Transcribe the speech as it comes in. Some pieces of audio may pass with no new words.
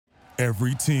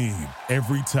Every team,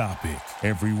 every topic,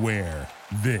 everywhere.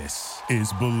 This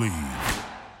is Believe.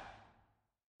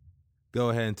 Go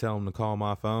ahead and tell them to call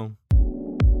my phone.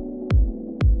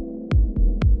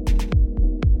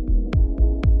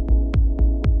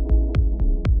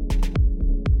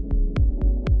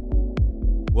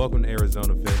 Welcome to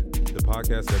Arizona Fit, the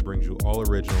podcast that brings you all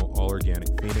original, all organic,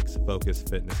 Phoenix-focused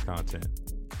fitness content.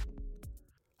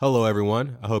 Hello,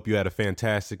 everyone. I hope you had a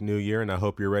fantastic new year, and I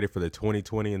hope you're ready for the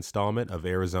 2020 installment of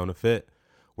Arizona Fit.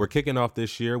 We're kicking off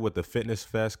this year with the Fitness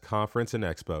Fest Conference and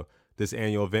Expo. This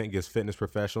annual event gives fitness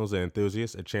professionals and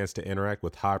enthusiasts a chance to interact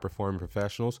with high-performing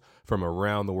professionals from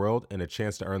around the world and a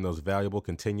chance to earn those valuable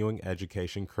continuing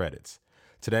education credits.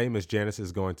 Today, Ms. Janice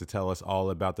is going to tell us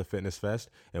all about the Fitness Fest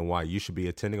and why you should be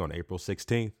attending on April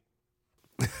 16th.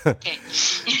 Okay.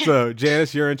 So,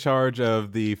 Janice, you're in charge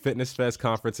of the Fitness Fest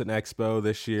Conference and Expo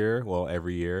this year, well,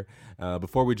 every year.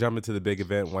 Before we jump into the big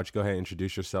event, why don't you go ahead and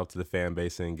introduce yourself to the fan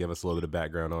base and give us a little bit of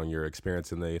background on your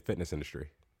experience in the fitness industry.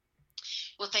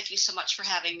 Well, thank you so much for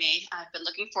having me. I've been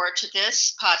looking forward to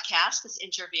this podcast, this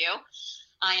interview.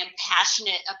 I am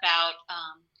passionate about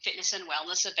fitness and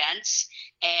wellness events,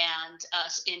 and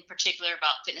in particular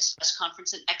about Fitness Fest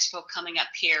Conference and Expo coming up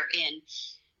here in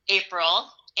April.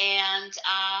 And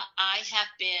I have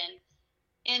been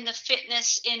in the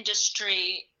fitness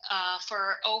industry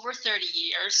for over 30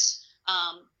 years.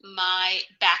 My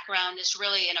background is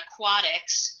really in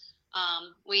aquatics.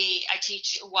 I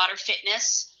teach water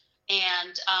fitness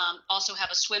and also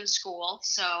have a swim school,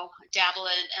 so dabble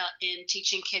in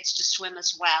teaching kids to swim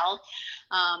as well.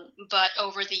 But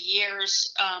over the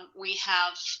years, we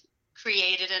have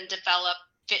created and developed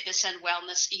fitness and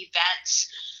wellness events.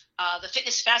 The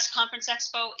Fitness Fest Conference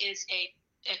Expo is a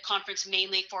conference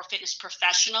mainly for fitness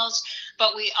professionals,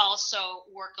 but we also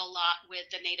work a lot with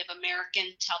the Native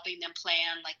Americans, helping them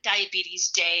plan like diabetes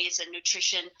days and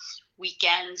nutrition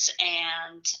weekends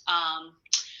and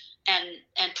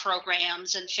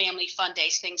programs and family fun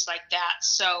days, things like that.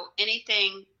 So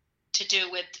anything to do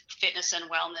with fitness and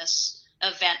wellness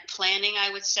event planning,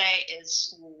 I would say,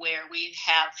 is where we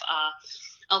have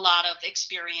a lot of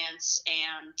experience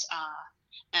and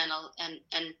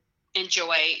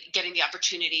enjoy getting the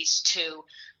opportunities to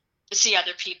see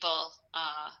other people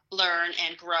learn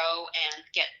and grow and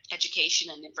get education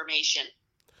and information.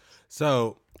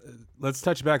 So let's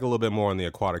touch back a little bit more on the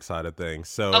aquatic side of things.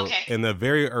 So In the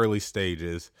very early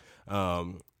stages,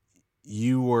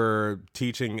 you were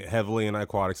teaching heavily in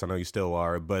aquatics. I know you still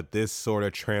are, but this sort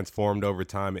of transformed over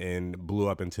time and blew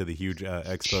up into the huge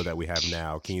expo that we have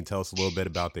now. Can you tell us a little bit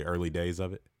about the early days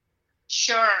of it?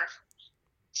 Sure.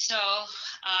 So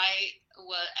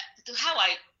how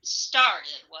I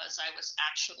started was I was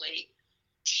actually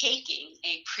taking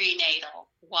a prenatal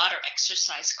water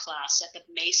exercise class at the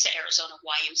Mesa, Arizona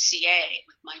YMCA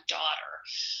with my daughter.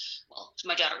 Well,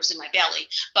 my daughter was in my belly,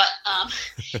 but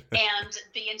and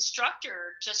the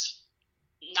instructor, just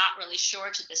not really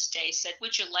sure to this day, said,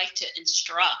 "Would you like to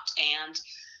instruct?" And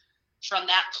from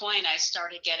that point, I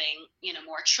started getting,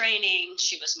 more training.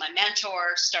 She was my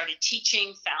mentor, started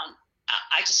teaching,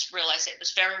 I just realized it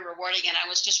was very rewarding, and I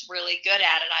was just really good at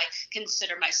it. I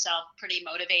consider myself pretty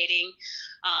motivating.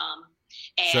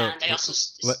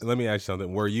 Let me ask you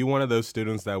something. Were you one of those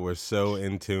students that were so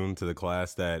in tune to the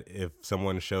class that if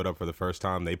someone showed up for the first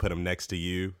time, they put them next to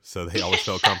you so they always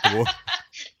felt comfortable?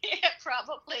 Yeah,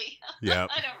 probably. Yeah.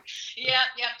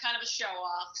 Kind of a show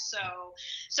off.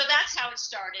 So that's how it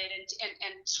started,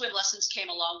 and swim lessons came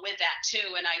along with that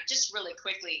too. And I just really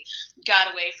quickly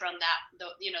got away from that,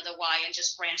 the Y, and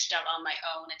just branched out on my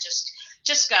own, and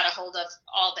just got a hold of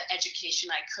all the education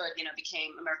I could.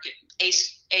 Became American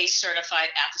ACE certified,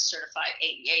 AFA certified,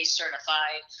 AEA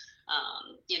certified.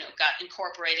 Got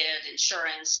incorporated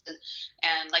insurance,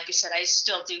 and like you said, I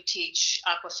still do teach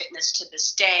aqua fitness to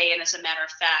this day. And as a matter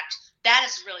of fact, that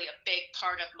is really a big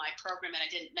part of my program, and I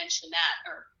didn't mention that,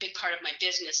 or a big part of my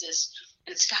business is,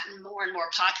 and it's gotten more and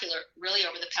more popular really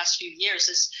over the past few years,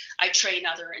 is I train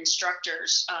other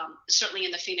instructors, certainly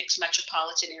in the Phoenix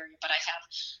metropolitan area, but I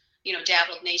have,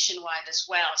 dabbled nationwide as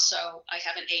well. So I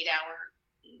have an 8-hour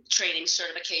training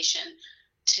certification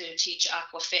to teach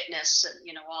aqua fitness,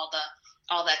 and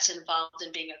all that's involved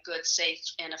in being a good, safe,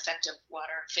 and effective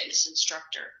water fitness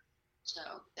instructor. So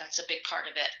that's a big part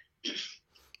of it.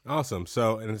 Awesome.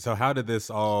 So how did this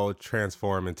all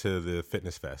transform into the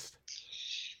Fitness Fest?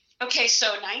 Okay, so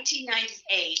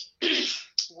 1998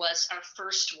 was our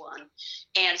first one.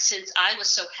 And since I was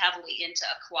so heavily into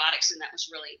aquatics, and that was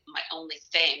really my only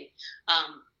thing,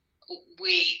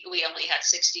 we only had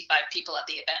 65 people at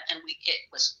the event, and it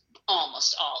was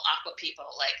almost all aqua people.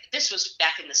 Like, this was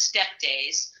back in the step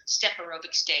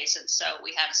aerobics days, and so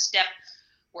we had a step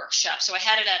workshop. So I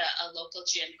had it at a local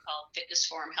gym called Fitness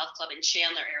Forum Health Club in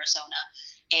Chandler, Arizona,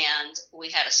 and we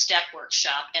had a step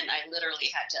workshop, and I literally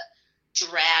had to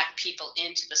drag people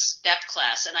into the step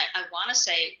class. And I want to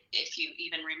say, if you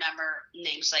even remember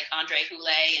names like Andre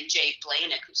Houlet and Jay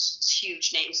Blanick, who's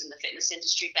huge names in the fitness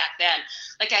industry back then,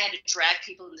 like, I had to drag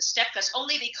people in the step class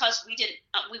only because we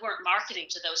weren't marketing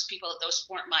to those people. Those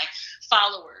weren't my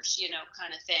followers,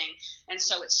 kind of thing. And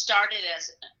so it started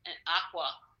as an aqua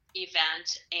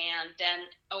event, and then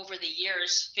over the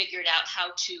years figured out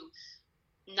how to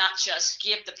not just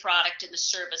give the product and the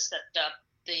service that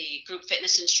the group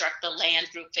fitness the land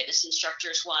group fitness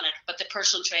instructors wanted, but the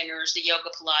personal trainers, the yoga,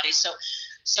 Pilates.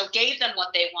 So gave them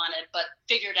what they wanted, but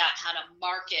figured out how to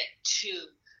market to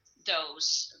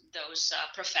those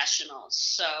professionals.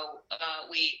 So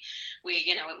we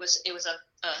it was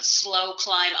a slow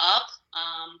climb up,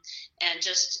 and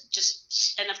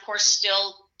just and of course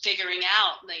still figuring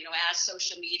out, as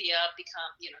social media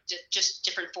become, just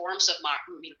different forms of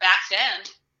marketing. Back then,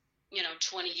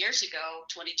 22 years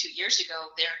ago,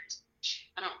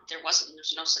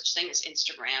 there's no such thing as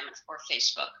Instagram or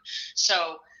Facebook.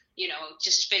 So,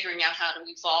 just figuring out how to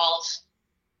evolve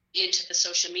into the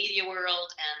social media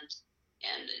world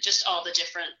and just all the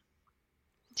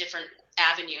different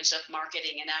avenues of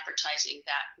marketing and advertising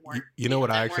that weren't, what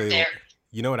I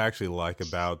actually like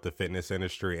about the fitness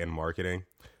industry and marketing.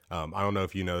 I don't know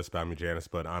if you know this about me, Janice,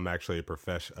 but I'm actually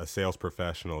a sales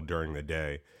professional during the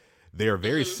day. They are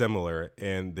very similar,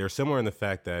 and they're similar in the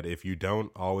fact that if you don't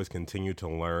always continue to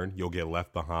learn, you'll get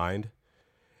left behind,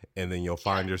 and then you'll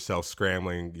find yourself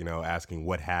scrambling, asking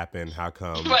what happened, how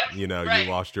come, you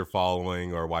lost your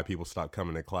following, or why people stopped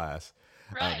coming to class.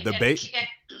 Right.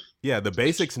 The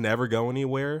basics never go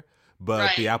anywhere,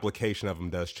 but the application of them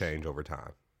does change over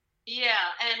time. Yeah,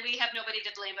 and we have nobody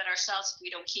to blame but ourselves if we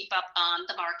don't keep up on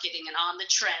the marketing and on the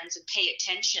trends and pay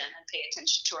attention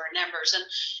to our numbers.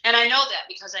 And I know that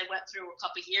because I went through a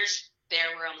couple of years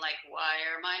there where I'm like, why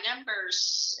are my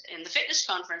numbers in the fitness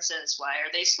conferences? Why are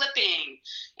they slipping?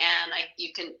 And you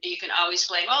can always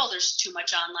blame, there's too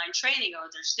much online training,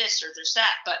 or there's this or there's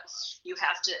that. But you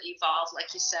have to evolve, like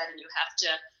you said, and you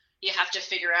have to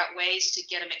figure out ways to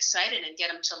get them excited and get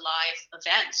them to live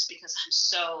events, because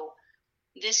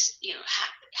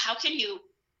how can you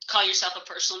call yourself a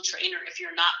personal trainer if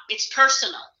you're not? It's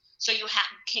personal. So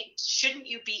shouldn't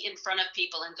you be in front of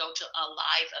people and go to a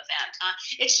live event?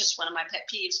 It's just one of my pet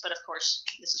peeves, but of course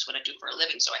this is what I do for a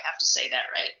living, so I have to say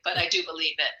that, right? But I do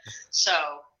believe it. So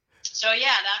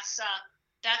yeah,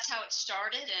 that's how it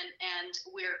started, and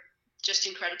we're just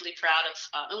incredibly proud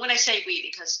of. And when I say we,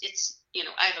 because it's,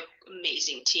 I have an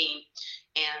amazing team,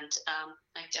 and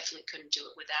I definitely couldn't do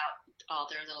it without all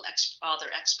their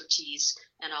expertise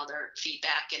and all their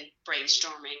feedback and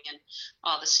brainstorming and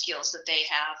all the skills that they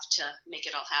have to make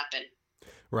it all happen.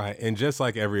 Right. And just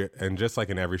like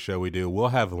in every show we do, we'll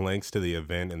have links to the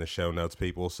event in the show notes,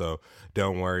 people. So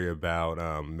don't worry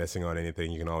about missing on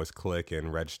anything. You can always click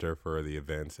and register for the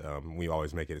event. We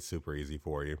always make it super easy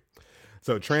for you.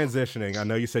 So transitioning, I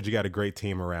know you said you got a great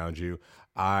team around you.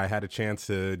 I had a chance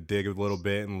to dig a little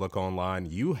bit and look online.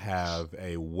 You have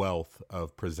a wealth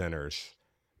of presenters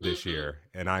this year,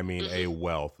 and I mean a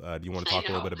wealth. Do you want to talk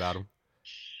a little bit about them?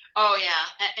 Oh,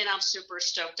 yeah, and I'm super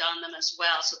stoked on them as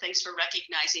well. So thanks for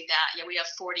recognizing that. Yeah, we have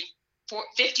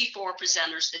 54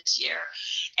 presenters this year,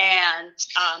 and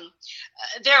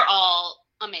they're all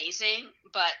amazing.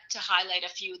 But to highlight a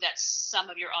few that some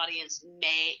of your audience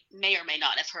may or may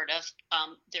not have heard of,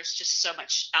 there's just so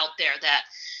much out there that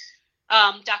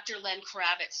Dr. Len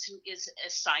Kravitz, who is a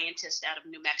scientist out of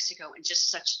New Mexico and just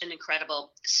such an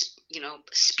incredible,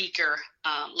 speaker,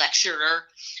 lecturer.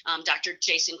 Dr.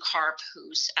 Jason Karp,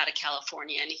 who's out of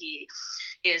California, and he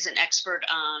is an expert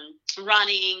on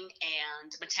running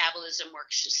and metabolism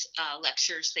works,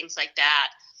 lectures, things like that.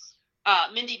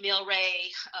 Mindy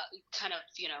Milray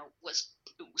was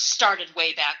started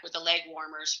way back with the leg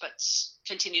warmers, but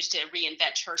continues to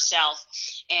reinvent herself,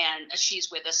 and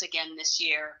she's with us again this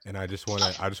year. And I just want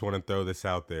to throw this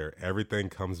out there. Everything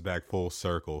comes back full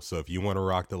circle. So if you want to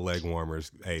rock the leg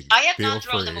warmers, hey, I have not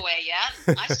thrown them away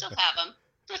yet. I still have them.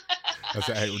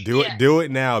 Do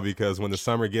it now, because when the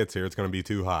summer gets here, it's going to be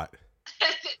too hot.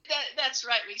 That's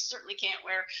right. We certainly can't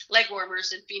wear leg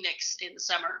warmers in Phoenix in the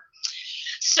summer.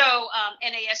 So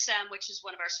NASM, which is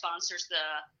one of our sponsors, the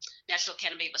National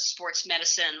Academy of Sports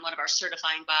Medicine, one of our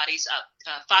certifying bodies,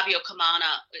 Fabio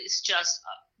Camana is just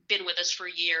been with us for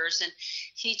years, and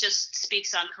he just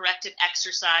speaks on corrective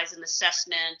exercise and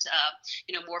assessment,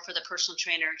 more for the personal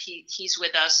trainer. He's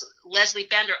with us. Leslie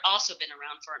Bender also been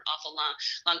around for an awful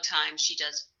long time. She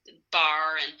does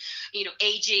bar and,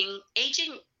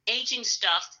 aging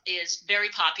stuff is very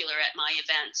popular at my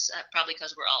events, probably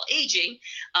because we're all aging.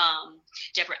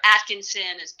 Deborah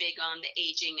Atkinson is big on the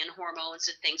aging and hormones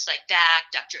and things like that.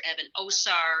 Dr. Evan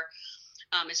Osar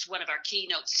is one of our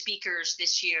keynote speakers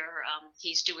this year.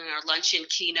 He's doing our luncheon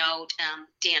keynote.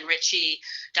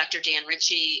 Dr. Dan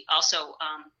Ritchie, also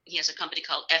he has a company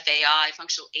called FAI,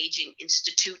 Functional Aging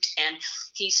Institute, and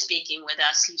he's speaking with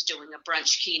us. He's doing a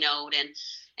brunch keynote, and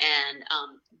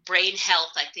brain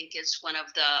health, I think, is one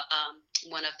of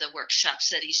the workshops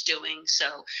that he's doing.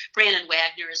 So Brandon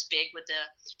Wagner is big with the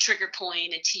Trigger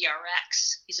Point and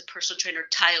TRX. He's a personal trainer.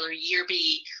 Tyler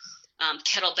Yearby,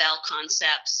 kettlebell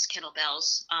concepts,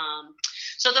 kettlebells.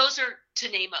 So those are to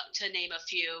name a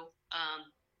few.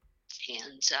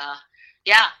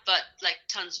 But like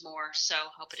tons more. So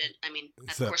hope it didn't. I mean,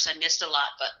 of course I missed a lot,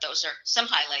 but those are some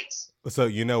highlights. So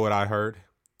you know what I heard?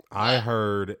 I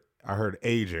heard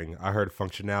aging. I heard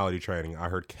functionality training. I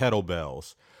heard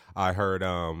kettlebells. I heard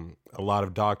a lot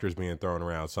of doctors being thrown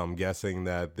around. So I'm guessing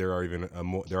that there are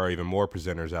even more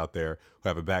presenters out there who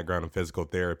have a background in physical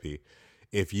therapy.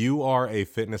 If you are a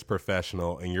fitness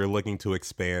professional and you're looking to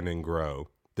expand and grow,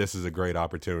 this is a great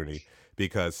opportunity,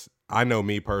 because I know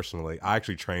me personally, I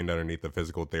actually trained underneath a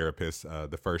physical therapist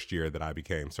the first year that I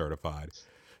became certified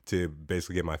to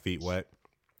basically get my feet wet.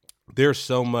 There's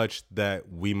so much that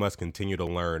we must continue to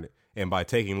learn. And by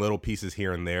taking little pieces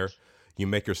here and there, you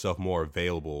make yourself more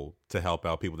available to help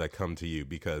out people that come to you,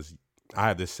 because I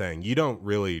have this saying, you don't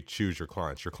really choose your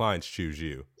clients choose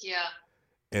you. Yeah.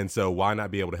 And so why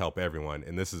not be able to help everyone?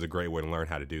 And this is a great way to learn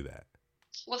how to do that.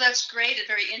 Well, that's great and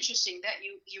very interesting that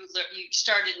you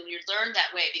started and you learned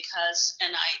that way,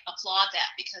 and I applaud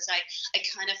that, because I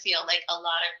kind of feel like a lot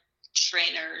of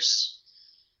trainers,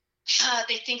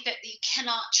 they think that you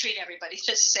cannot treat everybody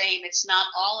the same. It's not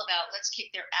all about let's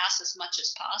kick their ass as much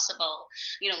as possible.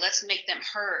 Let's make them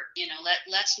hurt.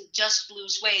 Let's just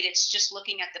lose weight. It's just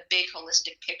looking at the big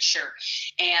holistic picture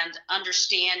and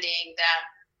understanding that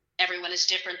everyone is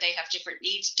different. They have different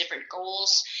needs, different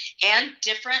goals, and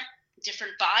different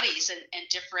bodies and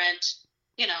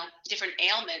different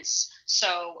ailments.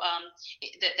 So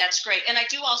that's great. And I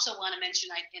do also want to mention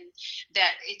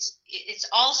that it's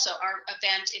also, our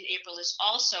event in April is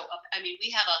also, we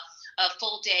have a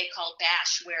full day called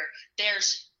Bash, where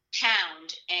there's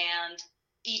Pound and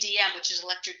EDM, which is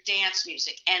electric dance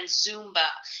music, and Zumba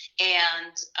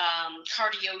and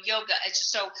cardio yoga.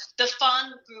 So the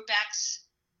fun group acts.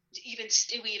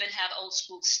 We even have old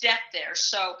school step there.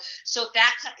 So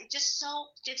that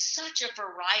it's such a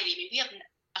variety. We have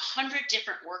 100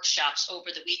 different workshops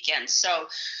over the weekend. So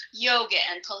yoga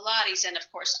and Pilates, and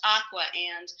of course aqua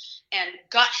and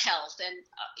gut health, and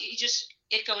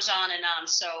it goes on and on.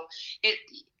 So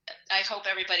I hope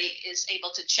everybody is able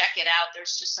to check it out.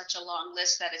 There's just such a long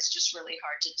list that it's just really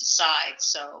hard to decide.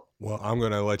 So, well, I'm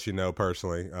going to let you know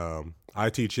personally. I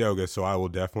teach yoga, so I will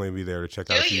definitely be there to check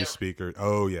out a few speakers.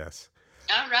 Oh, yes.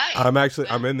 All right.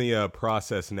 I'm in the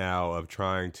process now of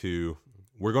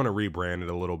we're going to rebrand it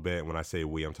a little bit. When I say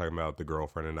we, I'm talking about the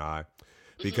girlfriend and I,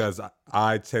 because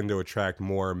I tend to attract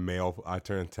more male. I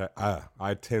tend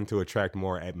to attract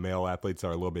more male athletes that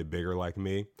are a little bit bigger like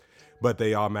me. But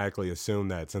they automatically assume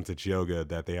that since it's yoga,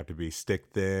 that they have to be stick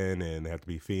thin and they have to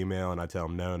be female. And I tell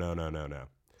them, no.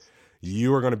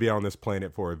 You are going to be on this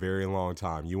planet for a very long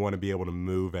time. You want to be able to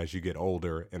move as you get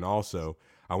older. And also,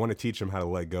 I want to teach them how to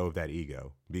let go of that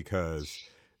ego, because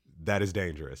that is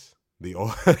dangerous.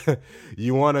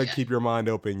 You want to keep your mind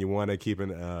open. You want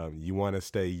to you want to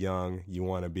stay young. You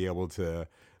want to be able to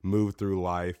move through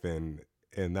life, and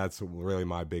that's really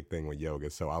my big thing with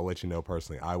yoga. So I'll let you know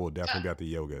personally. I will definitely be at the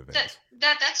yoga event.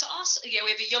 That's awesome. Yeah,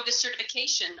 we have a yoga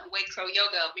certification, White Crow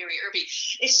Yoga, Mary Irby.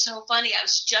 It's so funny. I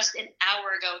was just an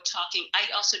hour ago talking.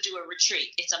 I also do a retreat.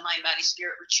 It's a mind, body,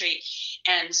 spirit retreat,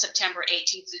 and September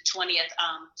 18th to 20th.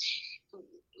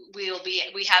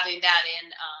 We having that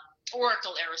in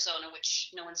Oracle, Arizona,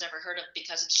 which no one's ever heard of,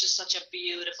 because it's just such a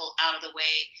beautiful, out of the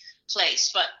way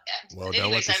place. But well,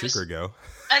 don't let the secret go.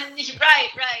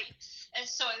 Right. And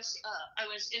so I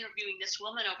was interviewing this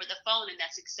woman over the phone, and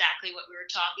that's exactly what we were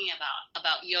talking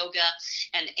about yoga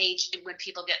and age. And when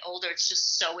people get older, it's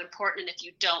just so important. And if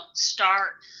you don't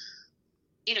start,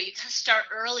 you got to start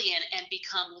early and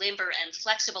become limber and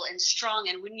flexible and strong.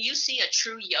 And when you see a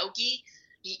true yogi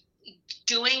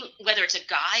doing, whether it's a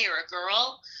guy or a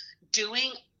girl,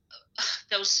 doing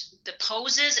the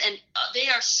poses, and they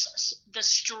are the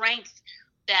strength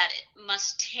that it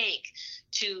must take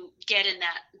to get in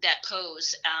that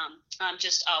pose. I'm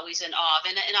just always in awe,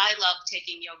 and I love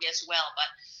taking yoga as well, but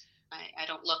I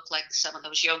don't look like some of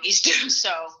those yogis do.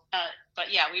 So,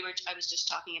 but yeah, I was just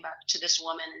talking about to this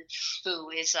woman who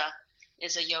is a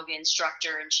yoga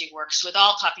instructor, and she works with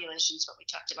all populations, but we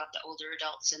talked about the older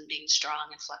adults and being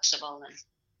strong and flexible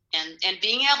and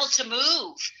being able to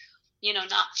move,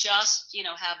 not just,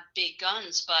 have big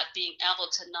guns, but being able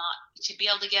to be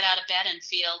able to get out of bed and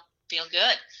feel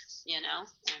good,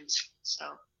 and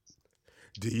so.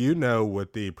 Do you know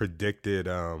what the predicted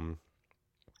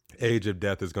age of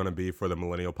death is going to be for the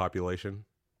millennial population?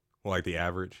 Like the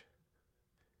average?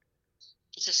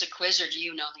 Is this a quiz, or do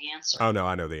you know the answer? Oh, no,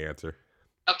 I know the answer.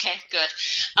 Okay, good.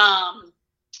 I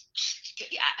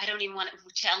don't even want to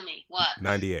tell me what.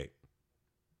 98.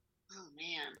 Oh,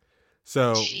 man.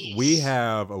 So Jeez. We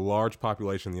have a large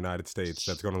population in the United States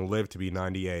that's going to live to be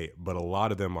 98, but a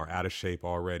lot of them are out of shape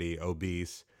already,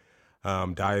 obese,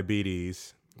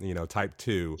 diabetes, type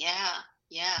 2. Yeah.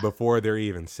 Before they're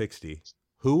even 60.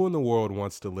 Who in the world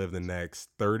wants to live the next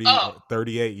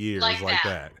 38 years like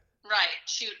that? Right.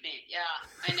 Shoot me. Yeah,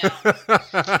 I know.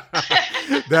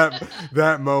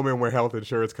 that moment where health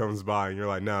insurance comes by and you're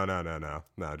like, no,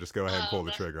 just go ahead and pull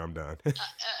the trigger. I'm done. Yeah.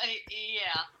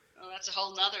 Well, that's a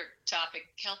whole nother topic.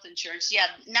 Health insurance. Yeah.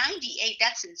 98.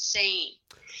 That's insane.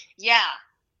 Yeah.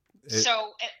 So,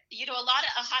 a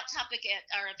hot topic at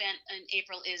our event in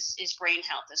April is brain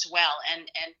health as well. And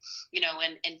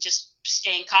just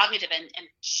staying cognitive and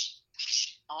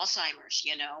Alzheimer's,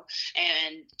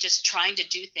 and just trying to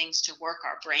do things to work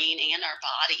our brain and our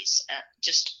bodies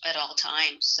just at all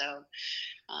times. So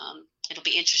it'll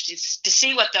be interesting to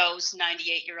see what those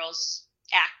 98-year-olds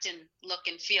act and look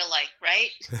and feel like,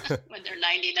 right? When they're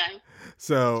 99.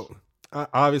 So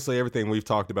obviously everything we've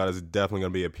talked about is definitely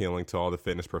going to be appealing to all the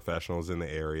fitness professionals in the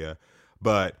area.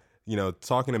 But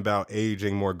talking about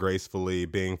aging more gracefully,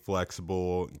 being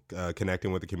flexible,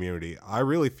 connecting with the community, I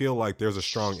really feel like there's a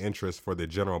strong interest for the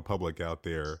general public out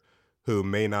there who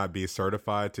may not be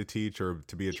certified to teach or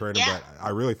to be a trainer, but I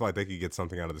really feel like they could get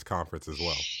something out of this conference as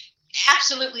well.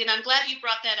 Absolutely, and I'm glad you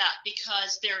brought that up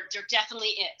because there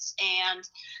definitely is. And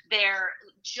there,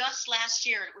 just last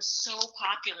year, it was so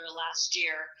popular last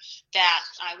year that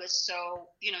I was so,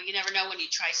 you never know when you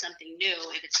try something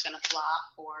new if it's going to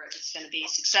flop or if it's going to be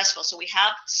successful. So we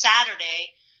have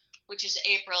Saturday, which is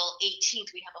April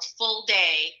 18th, we have a full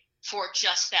day for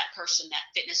just that person, that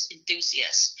fitness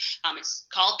enthusiast. It's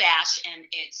called Bash, and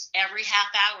it's every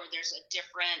half hour there's a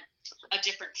different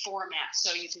format.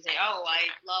 So you can say, oh, I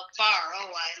love bar, oh,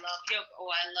 I love yoga,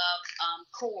 oh, I love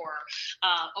core,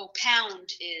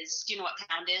 pound is, do you know what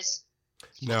pound is?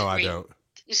 No, I don't.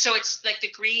 So it's like the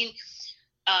green,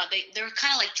 they're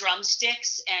kind of like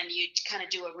drumsticks, and you kind of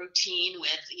do a routine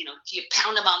with, you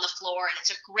pound them on the floor, and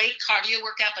it's a great cardio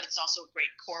workout, but it's also a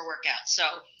great core workout.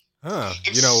 So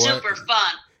it's super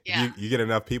fun. Yeah. You get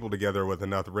enough people together with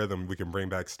enough rhythm, we can bring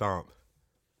back Stomp.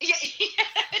 Yeah,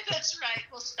 that's right.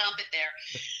 We'll stomp it there.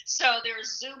 So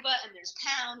there's Zumba, and there's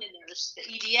Pound, and there's the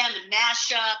EDM and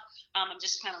Mashup. I'm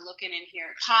just kind of looking in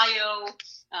here. Kayo,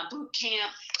 boot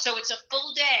camp. So it's a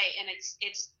full day, and it's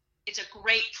a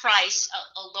great price,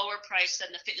 a lower price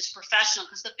than the fitness professional,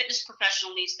 because the fitness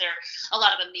professional a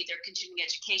lot of them need their continuing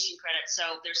education credit.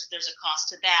 So there's a cost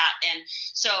to that. And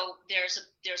so there's a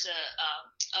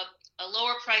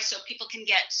lower price so people can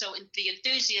get, the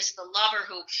enthusiast, the lover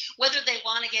who, whether they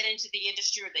want to get into the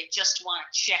industry or they just want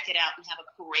to check it out and have a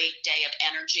great day of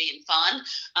energy and fun,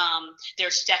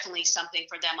 there's definitely something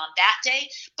for them on that day.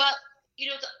 But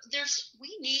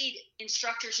we need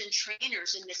instructors and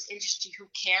trainers in this industry who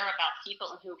care about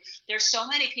people, and there's so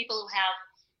many people who have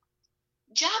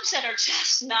jobs that are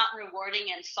just not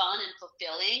rewarding and fun and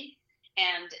fulfilling.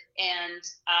 And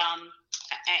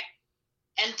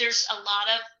there's a lot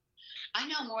of, I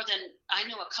know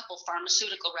a couple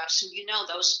pharmaceutical reps who,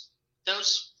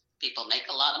 those people make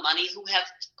a lot of money, who have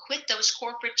quit those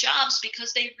corporate jobs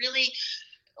because they really,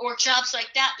 or jobs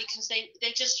like that, because they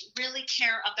just really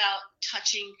care about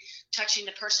touching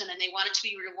the person, and they want it to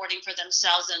be rewarding for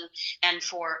themselves and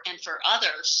for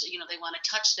others. They want to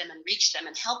touch them and reach them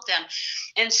and help them.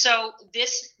 And so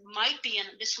this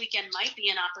weekend might be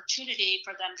an opportunity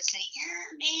for them to say,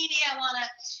 yeah, maybe I want to,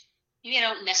 I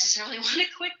don't necessarily want to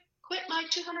quit my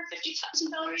 $250,000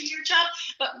 a year job,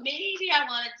 but maybe I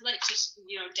want to just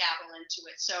dabble into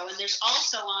it. So, and there's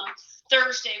also on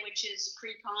Thursday, which is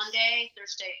Pre-Con Day,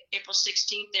 Thursday, April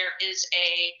 16th, there is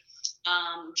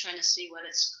I'm trying to see what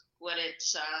it's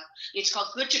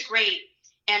called Good to Great,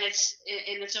 and it's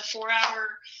a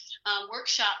 4-hour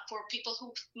workshop for people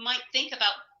who might think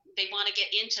about they want to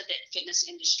get into the fitness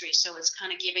industry. So it's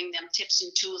kind of giving them tips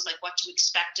and tools like what to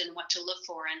expect and what to look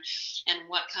for and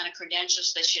what kind of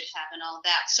credentials they should have and all of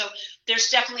that. So there's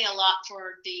definitely a lot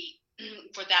for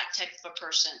that type of a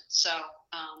person. So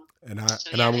I'm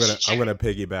gonna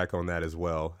piggyback on that as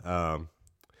well.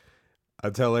 I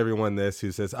tell everyone this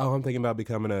who says, "Oh, I'm thinking about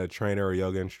becoming a trainer or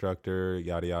yoga instructor,"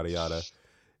 yada yada yada.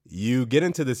 You get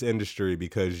into this industry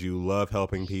because you love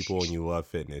helping people and you love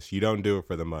fitness. You don't do it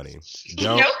for the money.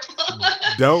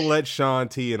 Don't let Shaun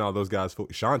T and all those guys fool.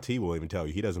 Shaun T will even tell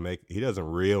you he doesn't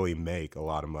really make a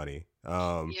lot of money.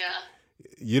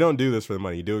 You don't do this for the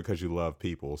money. You do it because you love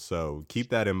people. So keep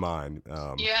that in mind.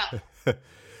 But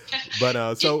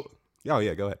go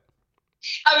ahead.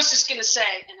 I was just going to say,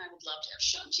 and I would love to have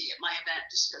Shaun T at my event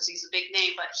just because he's a big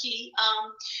name, but he,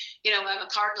 I'm a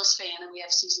Cardinals fan and we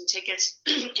have season tickets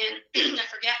and I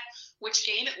forget which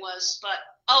game it was, but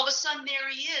all of a sudden there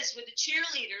he is with the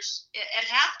cheerleaders at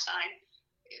halftime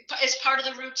as part of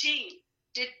the routine.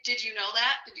 Did you know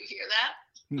that? Did you hear that?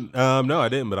 No, I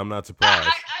didn't, but I'm not surprised.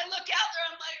 I look out there,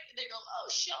 I'm like, they go, "Oh,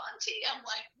 Shaun T." I'm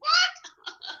like, "What?"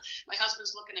 My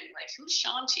husband's looking at me like, "Who's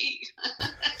Shaun T?"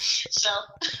 So,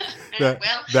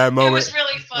 that moment, it was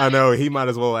really funny. I know he might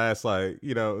as well ask, like,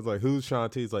 it's like, "Who's Shaun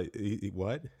T?" It's like,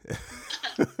 what?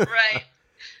 Right.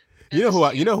 You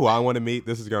know who I want to meet?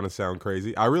 This is going to sound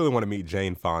crazy. I really want to meet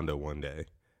Jane Fonda one day.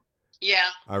 Yeah.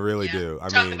 I really do.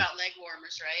 Talk about leg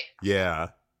warmers, right? Yeah.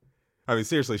 I mean,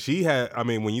 seriously,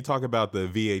 when you talk about the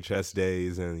VHS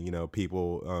days and,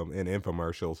 people in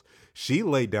infomercials, she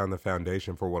laid down the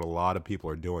foundation for what a lot of people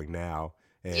are doing now.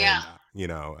 And,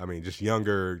 just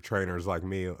younger trainers like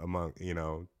me among,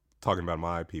 talking about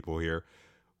my people here,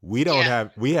 we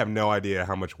have no idea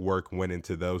how much work went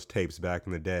into those tapes back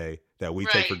in the day that we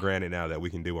take for granted now that we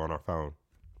can do on our phone.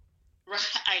 Right.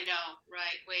 I know.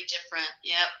 Right. Way different.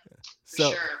 Yep.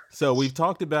 So we've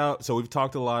talked a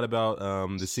lot about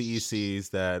the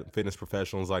CECs that fitness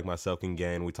professionals like myself can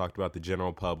gain. We talked about the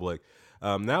general public.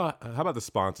 Now, how about the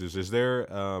sponsors? Is there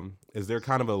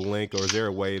kind of a link, or is there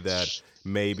a way that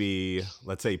maybe,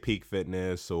 let's say, Peak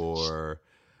Fitness or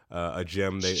a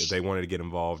gym they wanted to get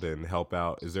involved and help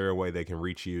out? Is there a way they can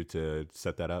reach you to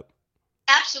set that up?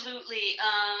 Absolutely.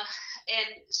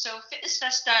 And so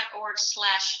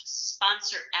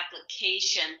fitnessfest.org/sponsor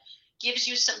application gives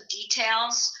you some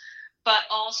details, but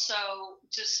also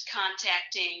just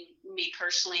contacting me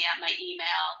personally at my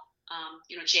email,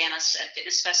 Janice at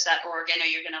fitnessfest.org. I know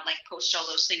you're going to post all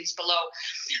those things below,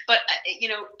 but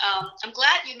I'm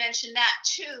glad you mentioned that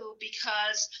too,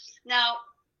 because now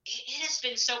it has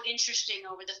been so interesting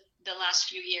over the last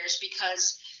few years,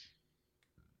 because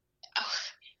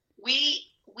we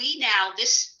now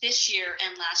this year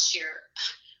and last year,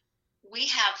 we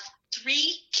have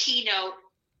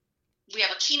we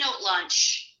have a keynote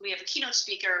lunch. We have a keynote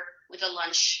speaker with a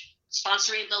lunch,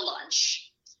 sponsoring the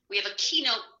lunch. We have a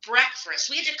keynote breakfast.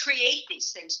 We had to create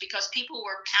these things because people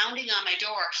were pounding on my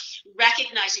door,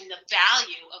 recognizing the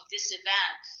value of this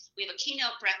event. We have a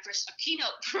keynote breakfast, a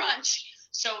keynote brunch.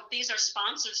 So these are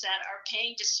sponsors that are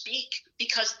paying to speak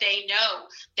because they know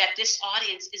that this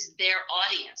audience is their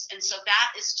audience. And so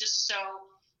that is just so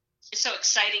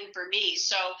exciting for me.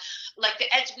 So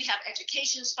we have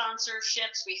education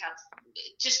sponsorships, we have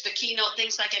just the keynote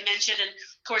things like I mentioned, and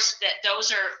of course that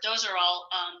those are all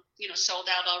sold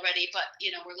out already, but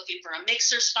we're looking for a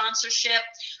mixer sponsorship,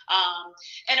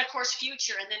 and of course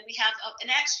future, and then we have an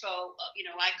expo,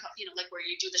 where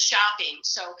you do the shopping.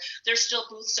 So there's still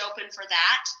booths open for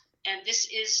that. And this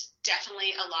is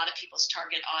definitely a lot of people's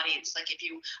target audience. Like if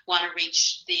you want to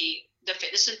reach the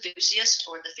fitness enthusiast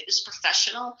or the fitness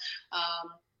professional,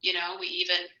 we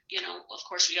even, of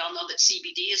course, we all know that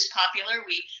CBD is popular.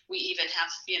 We even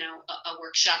have, a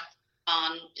workshop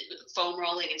on foam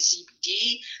rolling and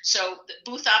CBD. So the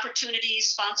booth opportunities,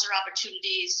 sponsor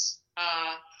opportunities,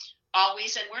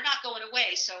 always, and we're not going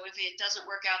away. So if it doesn't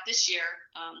work out this year,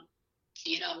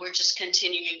 we're just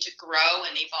continuing to grow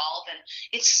and evolve, and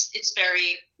it's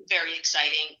very, very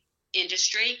exciting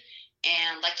industry.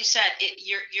 And like you said,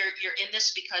 you're in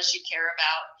this because you care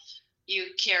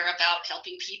about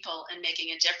helping people and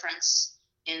making a difference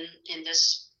in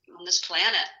on this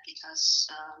planet, because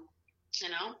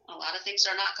a lot of things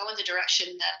are not going the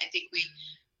direction that I think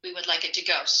we would like it to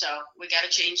go. So we got to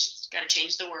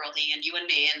change the world, Ian, you and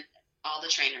me and all the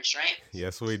trainers, right?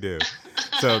 Yes, we do.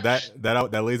 So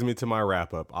that leads me to my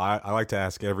wrap up. I like to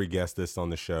ask every guest this on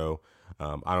the show.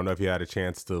 I don't know if you had a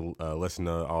chance to listen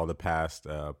to all the past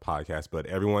podcasts, but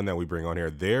everyone that we bring on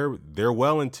here, they're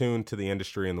well in tune to the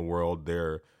industry and the world.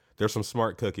 They're some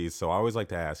smart cookies. So I always like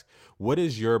to ask, what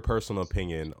is your personal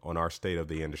opinion on our state of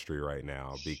the industry right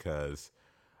now? Because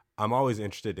I'm always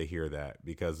interested to hear that,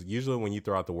 because usually when you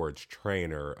throw out the words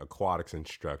trainer, aquatics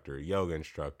instructor, yoga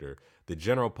instructor, the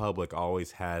general public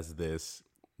always has this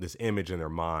image in their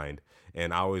mind.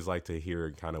 And I always like to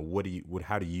hear kind of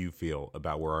how do you feel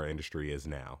about where our industry is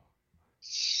now?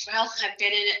 Well, I've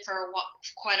been in it for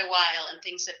quite a while, and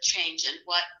things have changed. And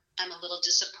what I'm a little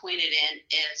disappointed in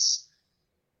is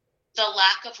the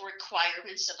lack of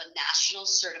requirements of a national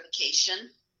certification,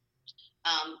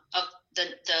 of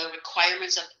the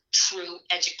requirements of true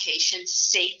education,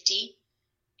 safety,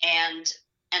 and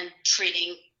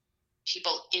treating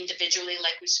people individually,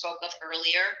 like we spoke of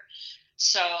earlier.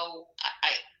 So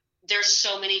there's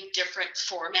so many different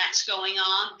formats going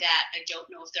on that I don't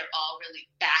know if they're all really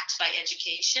backed by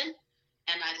education.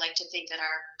 And I'd like to think that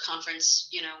our conference,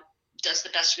 does the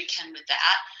best we can with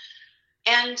that.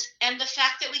 And the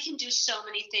fact that we can do so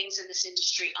many things in this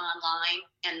industry online,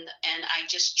 and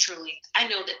I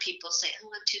know that people say, oh,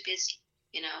 I'm too busy,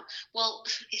 Well,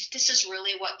 if this is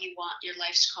really what you want your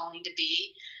life's calling to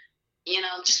be,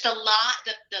 just a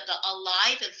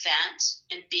live event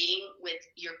and being with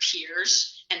your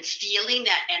peers and feeling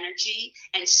that energy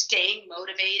and staying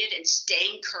motivated and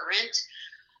staying current.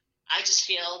 I just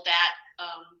feel that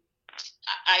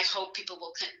I hope people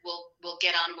will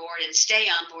get on board and stay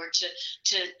on board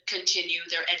to continue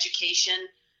their education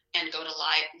and go to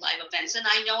live events. And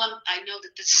I know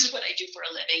that this is what I do for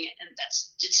a living, and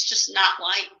it's just not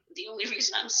why the only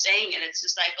reason I'm saying it. It's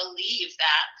just I believe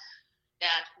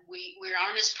that we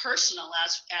aren't as personal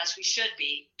as we should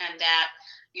be, and that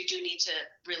you do need to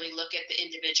really look at the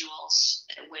individuals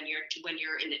when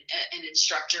you're an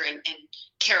instructor and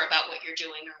care about what you're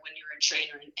doing, or when you're a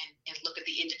trainer, and look at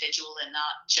the individual and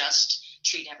not just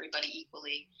treat everybody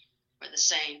equally or the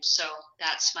same. So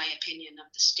that's my opinion of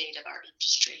the state of our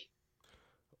industry.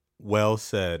 Well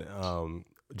said.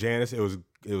 Janice, it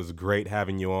was great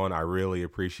having you on. I really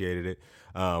appreciated it.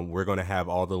 We're going to have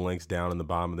all the links down in the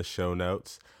bottom of the show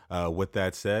notes. With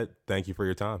that said, thank you for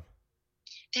your time.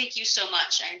 Thank you so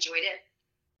much. I enjoyed it.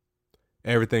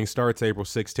 Everything starts April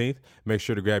 16th. Make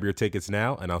sure to grab your tickets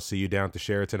now, and I'll see you down at the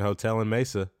Sheraton Hotel in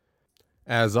Mesa.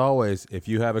 As always, if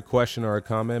you have a question or a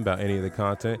comment about any of the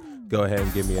content, go ahead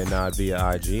and give me a nod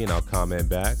via IG, and I'll comment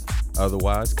back.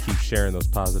 Otherwise, keep sharing those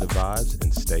positive vibes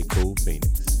and stay cool,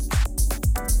 Phoenix.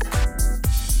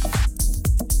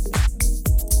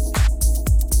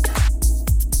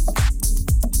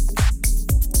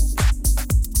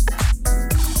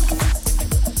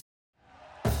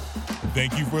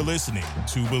 Thank you for listening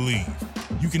to Believe.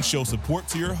 You can show support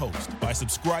to your host by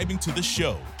subscribing to the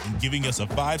show and giving us a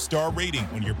 5-star rating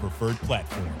on your preferred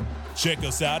platform. Check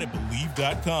us out at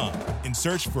Believe.com and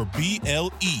search for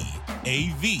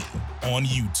BLEAV on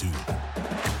YouTube.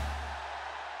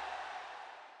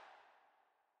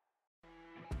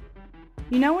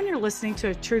 You know when you're listening to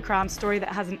a true crime story that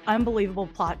has an unbelievable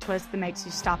plot twist that makes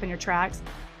you stop in your tracks?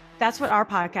 That's what our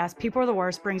podcast, People Are the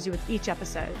Worst, brings you with each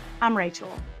episode. I'm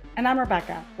Rachel. And I'm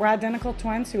Rebecca. We're identical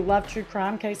twins who love true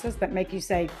crime cases that make you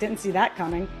say, didn't see that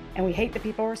coming, and we hate the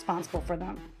people responsible for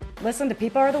them. Listen to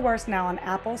People Are the Worst now on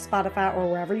Apple, Spotify,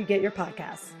 or wherever you get your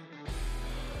podcasts.